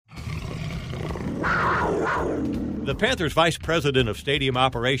The Panthers' vice president of stadium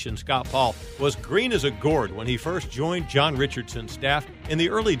operations, Scott Paul, was green as a gourd when he first joined John Richardson's staff in the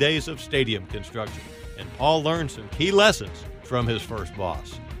early days of stadium construction. And Paul learned some key lessons from his first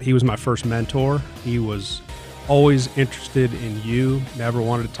boss. He was my first mentor. He was always interested in you, never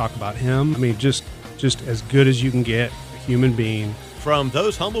wanted to talk about him. I mean, just as good as you can get, a human being. From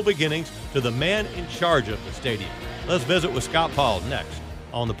those humble beginnings to the man in charge of the stadium. Let's visit with Scott Paul next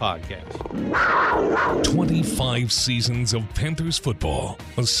on the podcast. 25 seasons of Panthers football,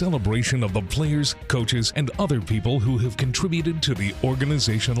 a celebration of the players, coaches, and other people who have contributed to the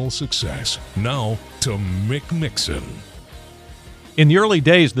organizational success. Now to Mick Mixon. In the early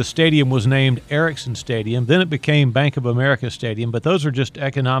days, the stadium was named Erickson Stadium. Then it became Bank of America Stadium, but those are just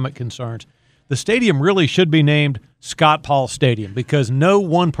economic concerns. The stadium really should be named Scott Paul Stadium because no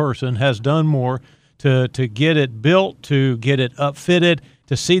one person has done more to get it built, to get it upfitted,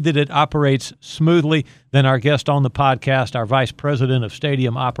 to see that it operates smoothly than our guest on the podcast, our Vice President of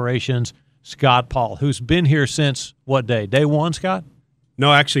Stadium Operations, Scott Paul, who's been here since what day? Day one, Scott?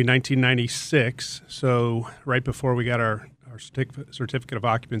 No, actually 1996. So right before we got our certificate of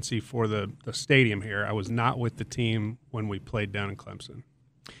occupancy for the stadium here. I was not with the team when we played down in Clemson.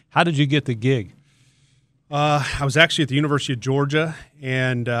 How did you get the gig? I was actually at the University of Georgia,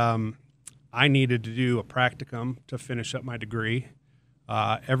 and I needed to do a practicum to finish up my degree.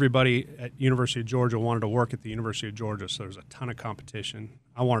 Everybody at University of Georgia wanted to work at the University of Georgia, so there's a ton of competition.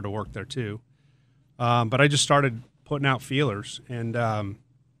 I wanted to work there too. But I just started putting out feelers, and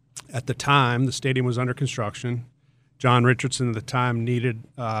at the time, the stadium was under construction. John Richardson at the time needed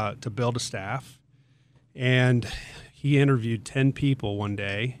to build a staff, and he interviewed 10 people one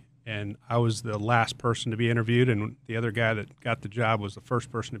day, and I was the last person to be interviewed, and the other guy that got the job was the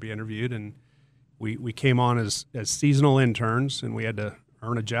first person to be interviewed, and we came on as seasonal interns, and we had to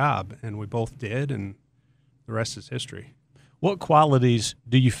earn a job, and we both did, and the rest is history. What qualities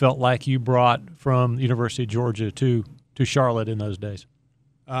do you felt like you brought from the University of Georgia to Charlotte in those days?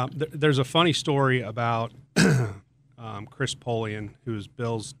 There's a funny story about Chris Polian, who was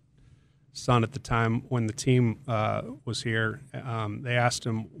Bill's son at the time when the team was here. They asked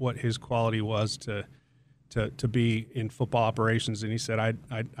him what his quality was to be in football operations, and he said,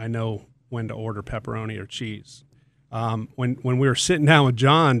 I know when to order pepperoni or cheese. When we were sitting down with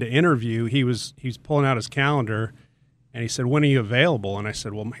John to interview, he was pulling out his calendar, and he said, when are you available? And I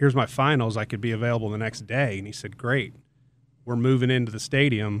said, well, here's my finals. I could be available the next day. And he said, great. We're moving into the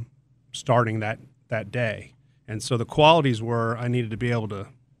stadium starting that day. And so the qualities were I needed to be able to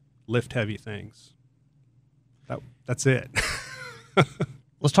lift heavy things. That's it.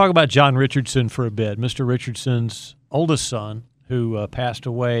 Let's talk about John Richardson for a bit. Mr. Richardson's oldest son, who passed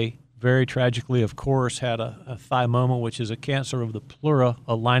away very tragically, of course, had a thymoma, which is a cancer of the pleura,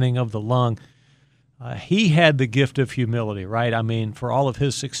 a lining of the lung. He had the gift of humility, right? I mean, for all of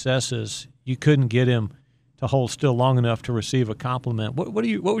his successes, you couldn't get him to hold still long enough to receive a compliment. What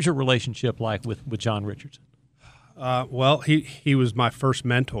was your relationship like with John Richardson? Well, he was my first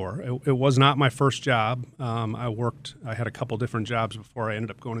mentor. It was not my first job. I had a couple different jobs before I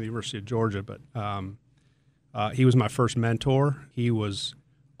ended up going to the University of Georgia, but he was my first mentor. He was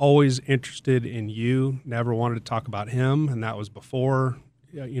always interested in you, never wanted to talk about him, and that was before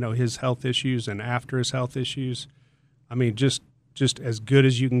his health issues and after his health issues. I mean, just as good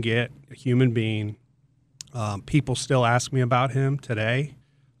as you can get, a human being. People still ask me about him today.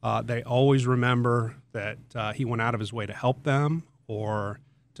 They always remember that he went out of his way to help them or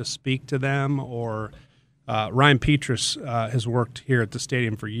to speak to them. Or Ryan Petrus has worked here at the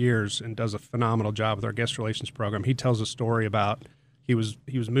stadium for years and does a phenomenal job with our guest relations program. He tells a story about he was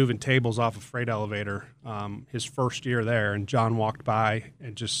moving tables off a freight elevator his first year there, and John walked by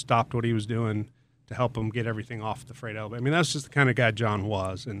and just stopped what he was doing to help him get everything off the freight elevator. I mean, that's just the kind of guy John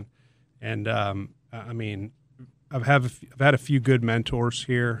was, and I mean, I've had a few good mentors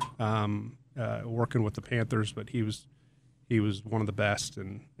here working with the Panthers, but he was one of the best,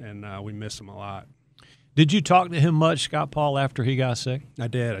 and we miss him a lot. Did you talk to him much, Scott Paul, after he got sick? I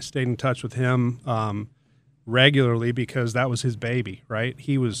did. I stayed in touch with him regularly because that was his baby, right?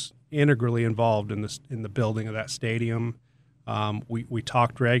 He was integrally involved in the building of that stadium. We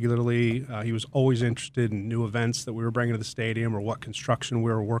talked regularly. He was always interested in new events that we were bringing to the stadium or what construction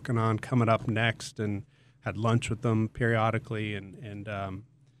we were working on coming up next, and had lunch with them periodically. That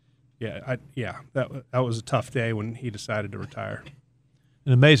was a tough day when he decided to retire.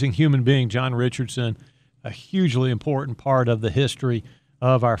 An amazing human being, John Richardson, a hugely important part of the history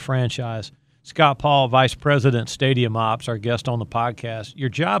of our franchise. Scott Paul, Vice President, Stadium Ops, our guest on the podcast. Your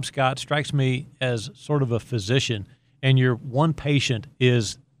job, Scott, strikes me as sort of a physician, and your one patient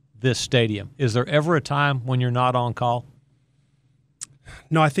is this stadium? Is there ever a time when you're not on call?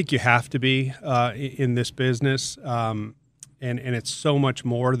 No, I think you have to be in this business, and it's so much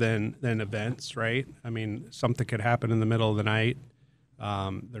more than events, right? I mean, something could happen in the middle of the night.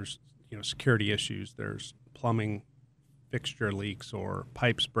 There's security issues. There's plumbing fixture leaks or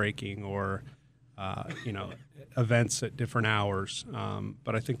pipes breaking or events at different hours.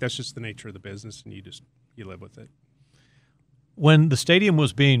 But I think that's just the nature of the business, and you live with it. When the stadium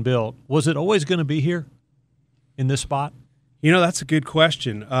was being built, was it always going to be here in this spot? That's a good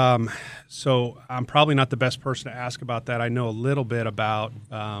question. So I'm probably not the best person to ask about that. I know a little bit about,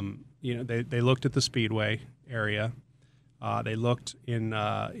 they looked at the Speedway area. They looked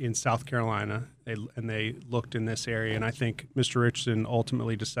in South Carolina, and they looked in this area. And I think Mr. Richardson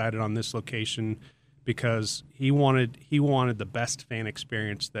ultimately decided on this location because he wanted the best fan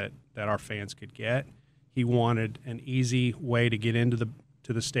experience that our fans could get. He wanted an easy way to get into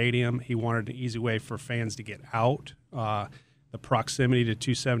the stadium. He wanted an easy way for fans to get out. The proximity to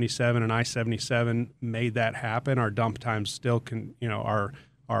 277 and I-77 made that happen. Our dump times still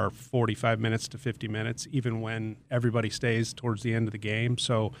are 45 minutes to 50 minutes, even when everybody stays towards the end of the game.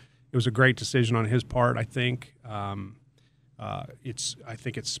 So it was a great decision on his part, I think. I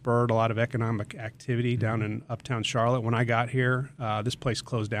think it spurred a lot of economic activity down in Uptown Charlotte. When I got here, this place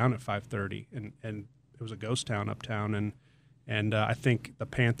closed down at 5:30, and it was a ghost town uptown. And I think the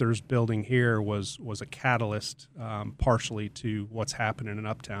Panthers building here was a catalyst partially to what's happening in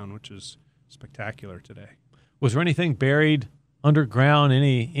Uptown, which is spectacular today. Was there anything buried underground,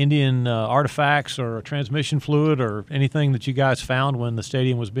 any Indian artifacts or transmission fluid or anything that you guys found when the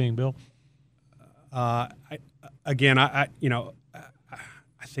stadium was being built? I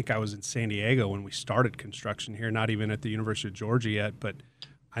think I was in San Diego when we started construction here, not even at the University of Georgia yet, but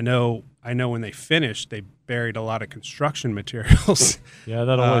I know when they finished, they buried a lot of construction materials. Yeah,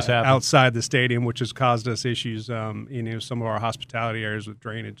 that always happens outside the stadium, which has caused us issues. Some of our hospitality areas with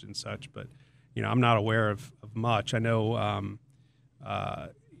drainage and such. But I'm not aware of much. I know,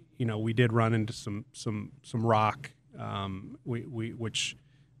 we did run into some rock. Which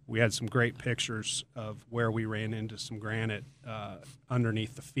we had some great pictures of where we ran into some granite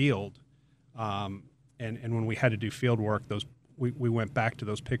underneath the field, and when we had to do field work, we went back to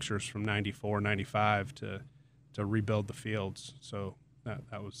those pictures from 94, 95 to rebuild the fields. So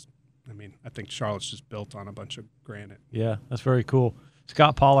that was, I think Charlotte's just built on a bunch of granite. Yeah, that's very cool.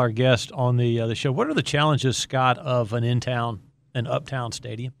 Scott Paul, our guest on the show. What are the challenges, Scott, of an in-town and uptown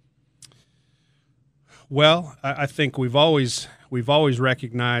stadium? Well, I think we've always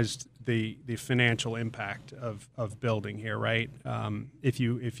recognized the financial impact of building here, right? If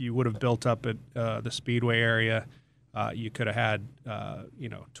you would have built up at the Speedway area, you could have had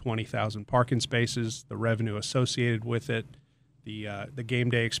 20,000 parking spaces, the revenue associated with it, the game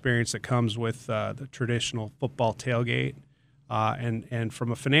day experience that comes with the traditional football tailgate, and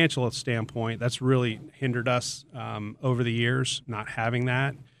from a financial standpoint, that's really hindered us over the years not having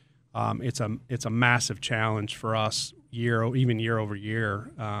that. It's a massive challenge for us year over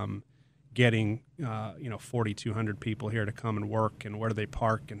year, getting 4,200 people here to come and work, and where do they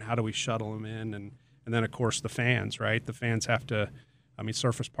park, and how do we shuttle them in, and then of course the fans, right? The fans have to.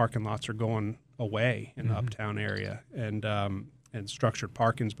 Surface parking lots are going away in the uptown area, and structured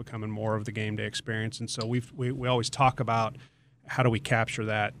parking is becoming more of the game day experience. And so we always talk about how do we capture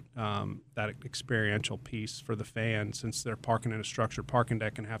that experiential piece for the fans, since they're parking in a structured parking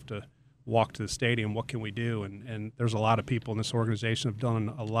deck and have to walk to the stadium. What can we do? And there's a lot of people in this organization have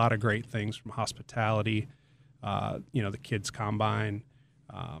done a lot of great things, from hospitality, the kids combine,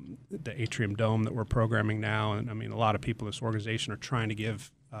 the Atrium Dome that we're programming now. And a lot of people in this organization are trying to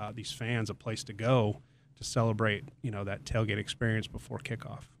give these fans a place to go to celebrate, that tailgate experience before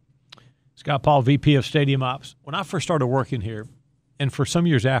kickoff. Scott Paul, VP of Stadium Ops. When I first started working here, and for some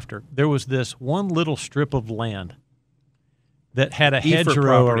years after, there was this one little strip of land that had a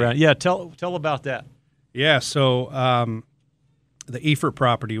hedgerow around. Yeah, tell about that. Yeah, so the Efert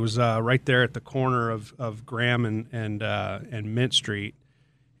property was right there at the corner of Graham and Mint Street,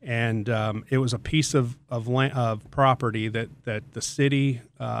 and it was a piece of property that the city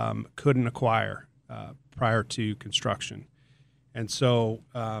couldn't acquire prior to construction, and so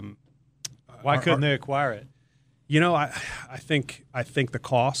why couldn't they acquire it? I think the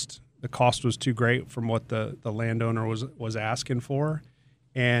cost was too great from what the landowner was asking for,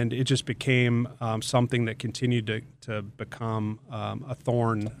 and it just became something that continued to become a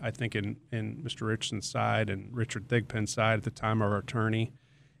thorn, I think, in Mr. Richardson's side and Richard Thigpen's side at the time, our attorney.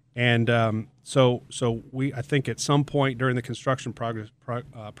 And so I think at some point during the construction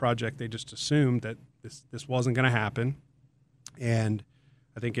project, they just assumed that this wasn't going to happen, and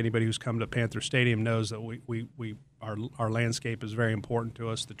I think anybody who's come to Panther Stadium knows that our landscape is very important to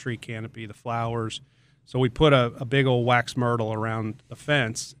us, the tree canopy, the flowers. So we put a big old wax myrtle around the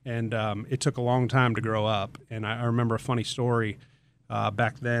fence, and it took a long time to grow up. And I remember a funny story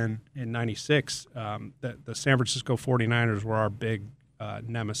back then in '96 that the San Francisco 49ers were our big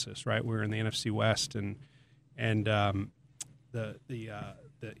nemesis, right? We were in the NFC West, and the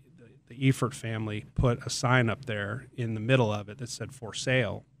Efert family put a sign up there in the middle of it that said "for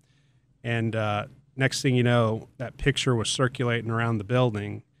sale," and next thing you know, that picture was circulating around the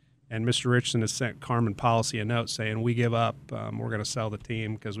building, and Mr. Richardson has sent Carmen Policy a note saying, "We give up. We're going to sell the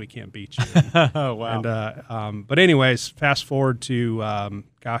team because we can't beat you." Oh, wow. And but anyways, fast forward to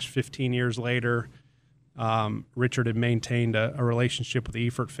 15 years later. Richard had maintained a relationship with the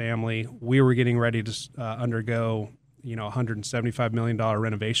Efert family. We were getting ready to undergo $175 million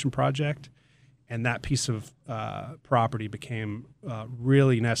renovation project, and that piece of property became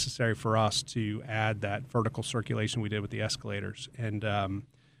really necessary for us to add that vertical circulation we did with the escalators. And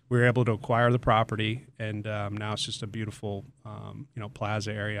we were able to acquire the property, and now it's just a beautiful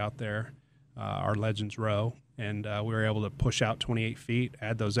plaza area out there, our Legends Row, and we were able to push out 28 feet,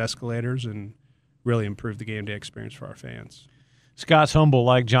 add those escalators, and really improve the game day experience for our fans. Scott's humble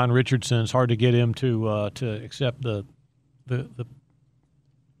like John Richardson. It's hard to get him to accept the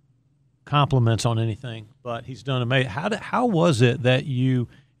compliments on anything, but he's done amazing. How was it that you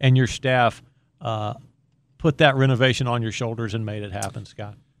and your staff put that renovation on your shoulders and made it happen,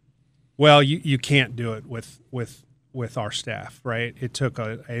 Scott? Well, you can't do it with our staff, right? It took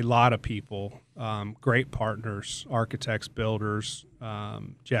a lot of people, great partners, architects, builders.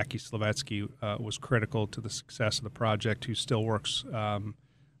 Jackie Slavetsky was critical to the success of the project, who still works on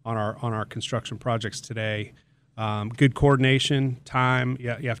our construction projects today. Good coordination, time.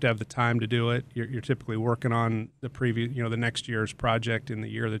 You have to have the time to do it. You're typically working on the next year's project in the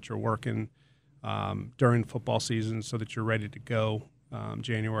year that you're working during football season, so that you're ready to go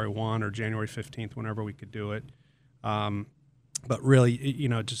January 1 or January 15th, whenever we could do it. But really,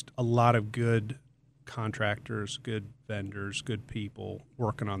 just a lot of good contractors, good vendors, good people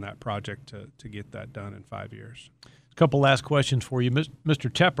working on that project to get that done in 5 years. A couple last questions for you. Mr.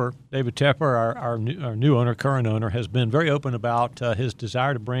 Tepper, David Tepper, our new owner, current owner, has been very open about his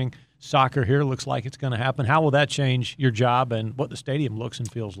desire to bring soccer here. Looks like it's going to happen. How will that change your job and what the stadium looks and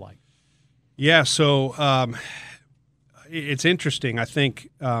feels like? Yeah, so it's interesting. I think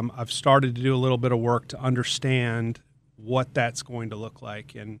I've started to do a little bit of work to understand what that's going to look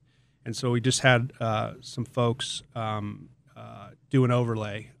like. And so we just had some folks do an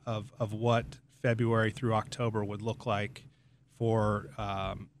overlay of what February through October would look like for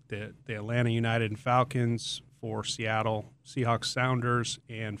the Atlanta United and Falcons, for Seattle Seahawks Sounders,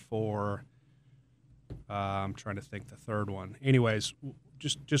 and for I'm trying to think the third one. Anyways,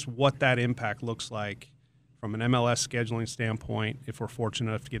 just what that impact looks like from an MLS scheduling standpoint, if we're fortunate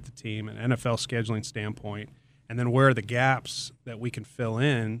enough to get the team, an NFL scheduling standpoint, and then where are the gaps that we can fill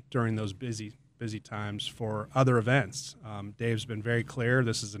in during those busy times for other events. Dave's been very clear.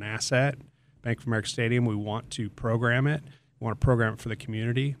 This is an asset. Bank of America Stadium, we want to program it. We want to program it for the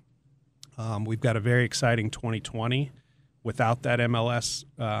community. We've got a very exciting 2020 without that MLS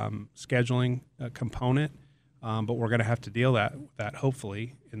scheduling component, but we're going to have to deal that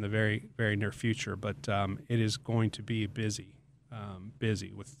hopefully in the very, very near future. But it is going to be busy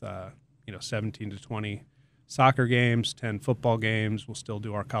with 17 to 20 soccer games, 10 football games. We'll still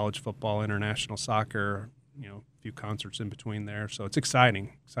do our college football, international soccer, a few concerts in between there. So it's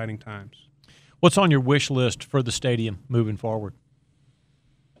exciting times. What's on your wish list for the stadium moving forward?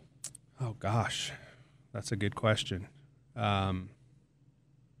 Oh, gosh, that's a good question.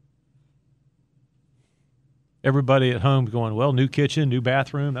 Everybody at home going, well, new kitchen, new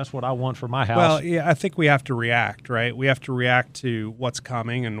bathroom. That's what I want for my house. Well, yeah, I think we have to react, right? We have to react to what's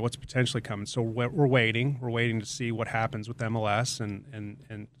coming and what's potentially coming. So we're waiting. We're waiting to see what happens with MLS.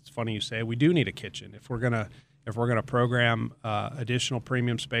 And it's funny you say we do need a kitchen if we're gonna program additional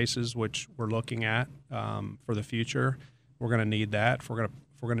premium spaces, which we're looking at for the future. We're gonna need that. If we're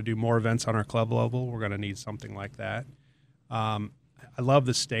gonna do more events on our club level, we're gonna need something like that. I love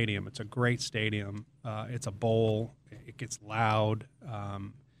the stadium. It's a great stadium. It's a bowl. It gets loud.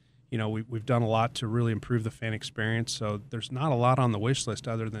 We've done a lot to really improve the fan experience. So there's not a lot on the wish list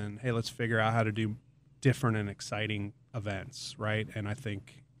other than, hey, let's figure out how to do different and exciting events, right? And I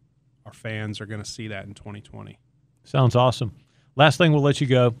think our fans are going to see that in 2020. Sounds awesome. Last thing, we'll let you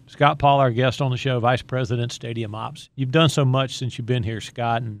go. Scott Paul, our guest on the show, Vice President, Stadium Ops. You've done so much since you've been here,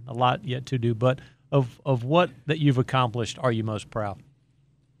 Scott, and a lot yet to do. But of what that you've accomplished are you most proud?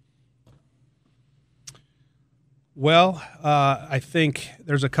 Well, I think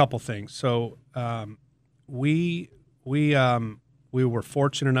there's a couple things. So we were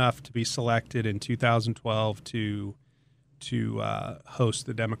fortunate enough to be selected in 2012 to host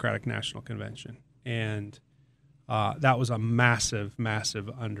the Democratic National Convention, and that was a massive, massive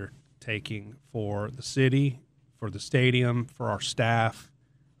undertaking for the city, for the stadium, for our staff.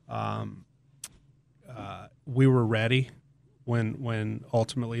 We were ready when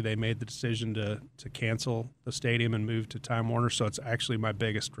ultimately they made the decision to cancel the stadium and move to Time Warner. So it's actually my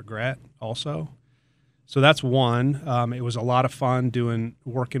biggest regret also. So that's one. It was a lot of fun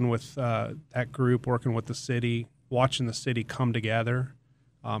working with that group, working with the city, watching the city come together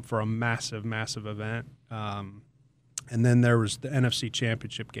for a massive, massive event. And then there was the NFC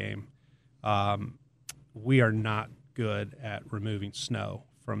Championship game. We are not good at removing snow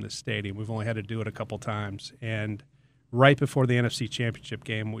from the stadium. We've only had to do it a couple times. And right before the NFC Championship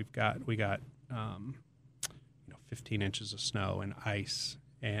game, we got 15 inches of snow and ice,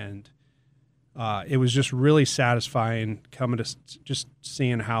 and it was just really satisfying coming to just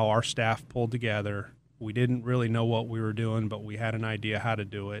seeing how our staff pulled together. We didn't really know what we were doing, but we had an idea how to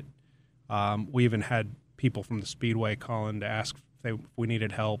do it. We even had people from the Speedway calling to ask if we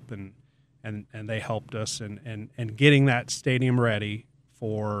needed help, and they helped us. And getting that stadium ready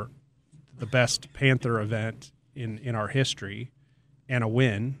for the best Panther event in our history and a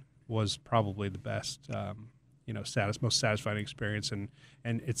win was probably the best, most satisfying experience. And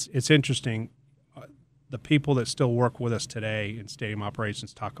it's interesting. The people that still work with us today in stadium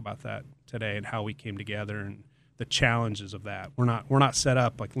operations talk about that today and how we came together and the challenges of that. We're not set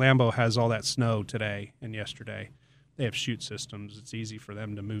up like Lambeau has all that snow today and yesterday. They have chute systems. It's easy for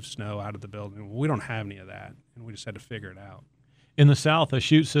them to move snow out of the building. We don't have any of that, and we just had to figure it out. In the South, a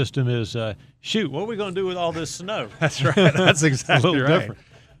chute system is, shoot, what are we going to do with all this snow? That's right. That's exactly right. Different.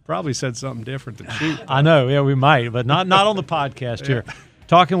 Probably said something different than shoot. I know. Yeah, we might, but not on the podcast here.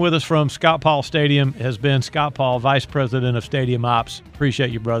 Talking with us from Scott Paul Stadium has been Scott Paul, Vice President of Stadium Ops.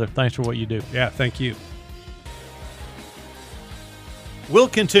 Appreciate you, brother. Thanks for what you do. Yeah, thank you. We'll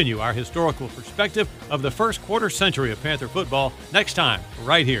continue our historical perspective of the first quarter century of Panther football next time,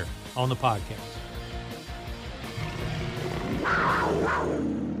 right here on the podcast.